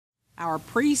Our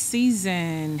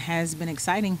preseason has been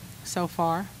exciting so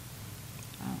far.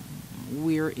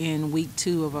 We're in week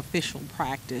 2 of official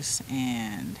practice,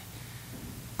 and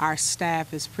our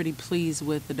staff is pretty pleased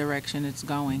with the direction it's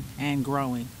going and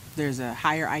growing. There's a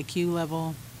higher IQ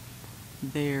level.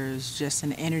 There's just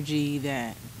an energy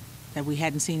that we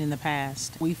hadn't seen in the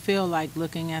past. We feel like,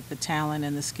 looking at the talent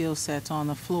and the skill sets on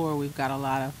the floor, we've got a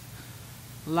lot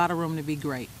of room to be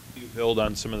great. You build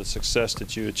on some of the success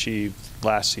that you achieved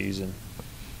last season.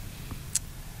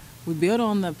 We build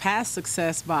on the past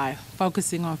success by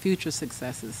focusing on future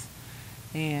successes.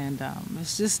 And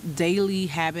it's just daily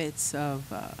habits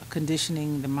of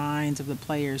conditioning the minds of the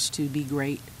players to be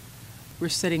great. We're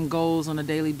setting goals on a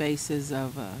daily basis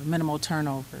of minimal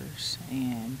turnovers,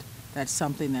 and that's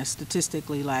something that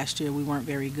statistically last year we weren't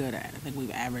very good at. I think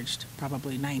we've averaged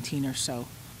probably 19 or so.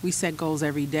 We set goals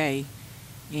every day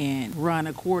and run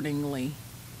accordingly,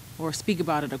 or speak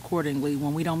about it accordingly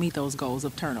when we don't meet those goals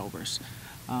of turnovers.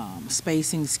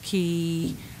 Spacing's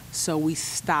key, so we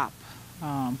stop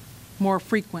more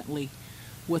frequently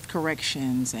with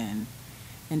corrections and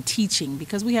teaching,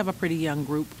 because we have a pretty young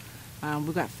group.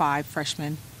 We've got 5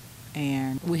 freshmen,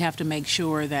 and we have to make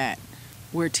sure that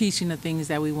we're teaching the things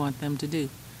that we want them to do,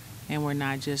 and we're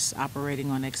not just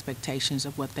operating on expectations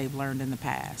of what they've learned in the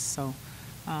past. So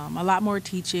a lot more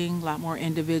teaching, a lot more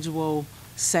individual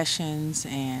sessions,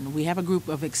 and we have a group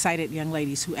of excited young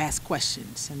ladies who ask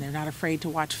questions, and they're not afraid to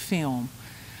watch film.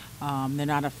 They're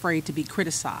not afraid to be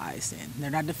criticized, and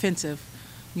they're not defensive,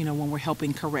 when we're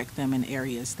helping correct them in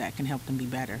areas that can help them be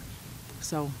better.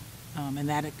 So in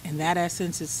that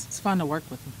essence, it's fun to work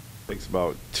with them. It takes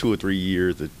about 2 or 3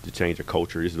 years to change a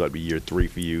culture. This is about to be year 3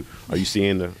 for you. Are you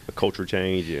seeing the culture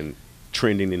change and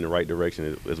trending in the right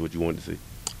direction as what you wanted to see?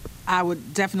 I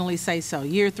would definitely say so.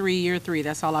 Year three,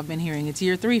 that's all I've been hearing. It's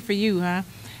year 3 for you, huh?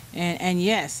 And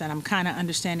yes, and I'm kind of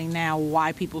understanding now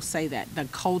why people say that. The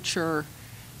culture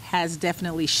has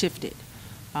definitely shifted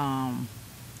in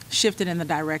the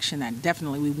direction that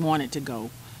definitely we want it to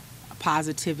go.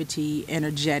 Positivity,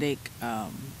 energetic,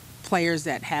 players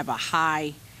that have a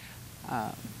high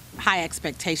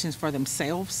expectations for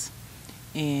themselves,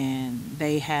 and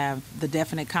they have the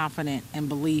definite confidence and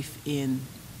belief in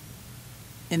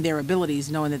their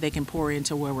abilities, knowing that they can pour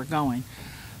into where we're going.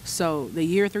 So the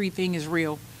year 3 thing is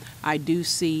real. I do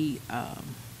see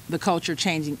the culture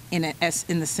changing in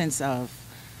the sense of,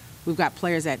 we've got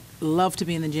players that love to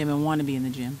be in the gym and want to be in the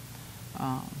gym,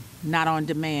 not on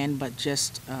demand, but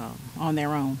just on their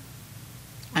own.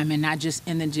 I mean, not just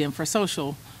in the gym for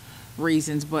social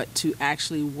reasons, but to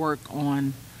actually work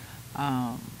on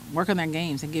their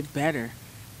games and get better.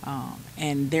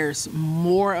 And there's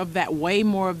more of that, way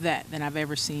more of that than I've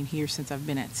ever seen here since I've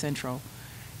been at Central.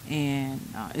 And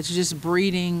it's just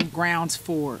breeding grounds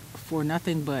for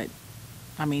nothing but,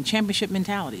 championship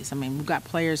mentalities. We've got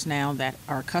players now that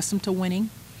are accustomed to winning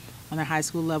on their high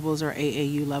school levels or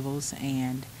AAU levels,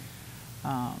 and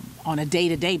on a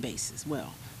day-to-day basis.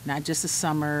 Well, not just the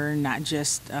summer, not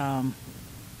just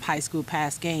high school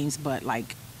past games, but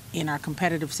like in our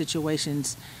competitive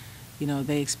situations,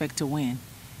 they expect to win.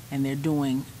 And they're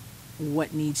doing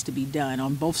what needs to be done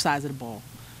on both sides of the ball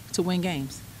to win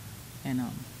games. And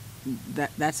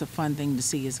that's a fun thing to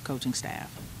see as a coaching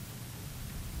staff.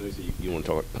 You want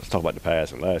to talk about the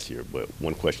past and last year, but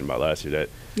one question about last year,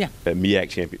 that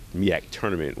MEAC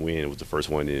tournament win was the first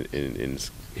one in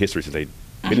history since they've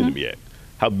been in the MEAC.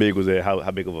 How big was that?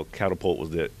 How big of a catapult was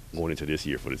that going into this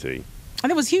year for the team?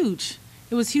 And it was huge.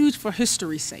 It was huge for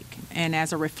history's sake and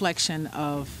as a reflection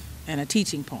of and a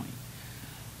teaching point.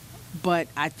 But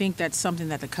I think that's something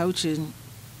that the coaches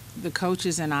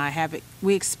and I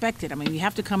we expected. We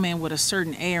have to come in with a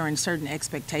certain air and certain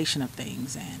expectation of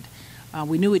things, and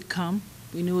we knew it'd come.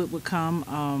 We knew it would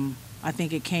come. I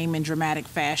think it came in dramatic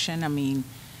fashion.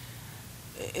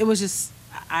 It was just,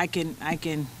 I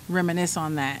can reminisce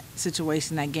on that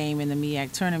situation, that game in the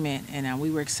MEAC tournament, and we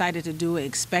were excited to do it,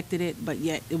 expected it, but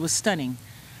yet it was stunning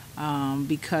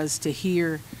because to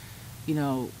hear,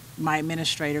 my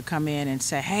administrator come in and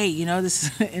say, hey, this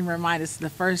is, and remind us the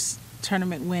first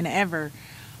tournament win ever,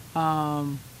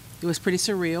 it was pretty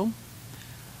surreal.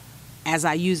 As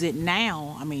I use it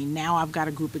now, now I've got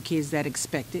a group of kids that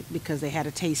expect it because they had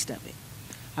a taste of it.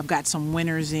 I've got some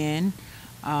winners in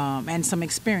and some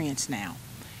experience now.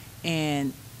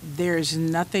 And there's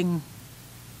nothing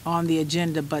on the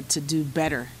agenda but to do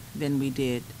better than we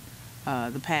did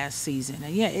the past season.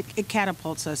 And yeah, it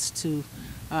catapults us to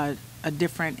a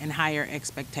different and higher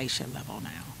expectation level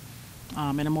now,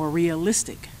 and a more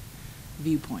realistic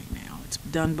viewpoint now. It's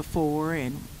done before,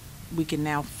 and we can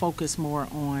now focus more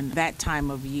on that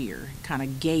time of year, kind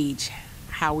of gauge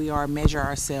how we are, measure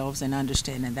ourselves, and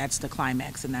understand that that's the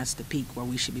climax and that's the peak where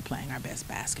we should be playing our best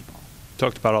basketball.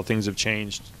 Talked about how things have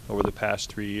changed over the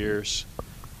past 3 years.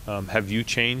 Have you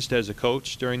changed as a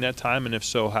coach during that time, and if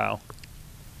so, how?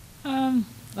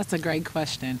 That's a great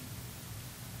question.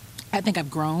 I think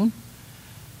I've grown,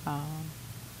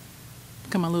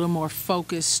 become a little more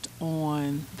focused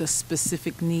on the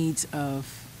specific needs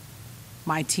of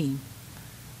my team.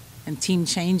 And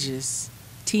teams change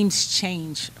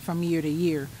from year to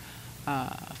year.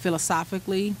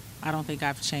 Philosophically, I don't think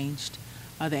I've changed.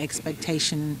 The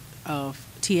expectation of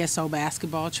TSO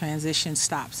basketball, transition,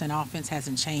 stops, and offense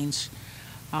hasn't changed.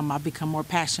 I've become more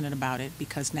passionate about it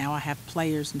because now I have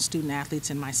players and student athletes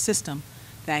in my system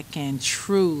that can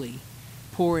truly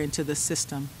pour into the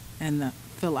system and the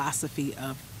philosophy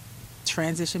of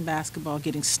transition basketball,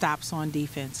 getting stops on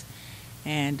defense,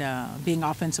 and being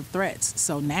offensive threats.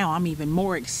 So now I'm even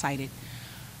more excited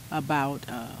about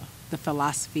the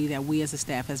philosophy that we as a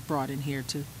staff has brought in here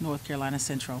to North Carolina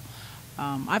Central.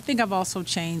 I think I've also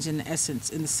changed in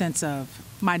the sense of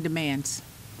my demands.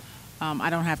 I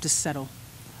don't have to settle.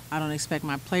 I don't expect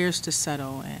my players to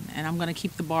settle, and I'm going to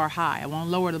keep the bar high. I won't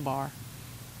lower the bar.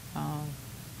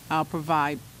 I'll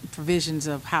provide provisions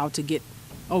of how to get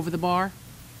over the bar,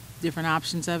 different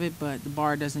options of it, but the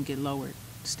bar doesn't get lowered.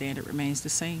 The standard remains the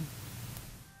same.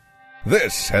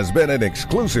 This has been an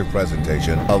exclusive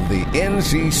presentation of the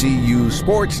NCCU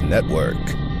Sports Network.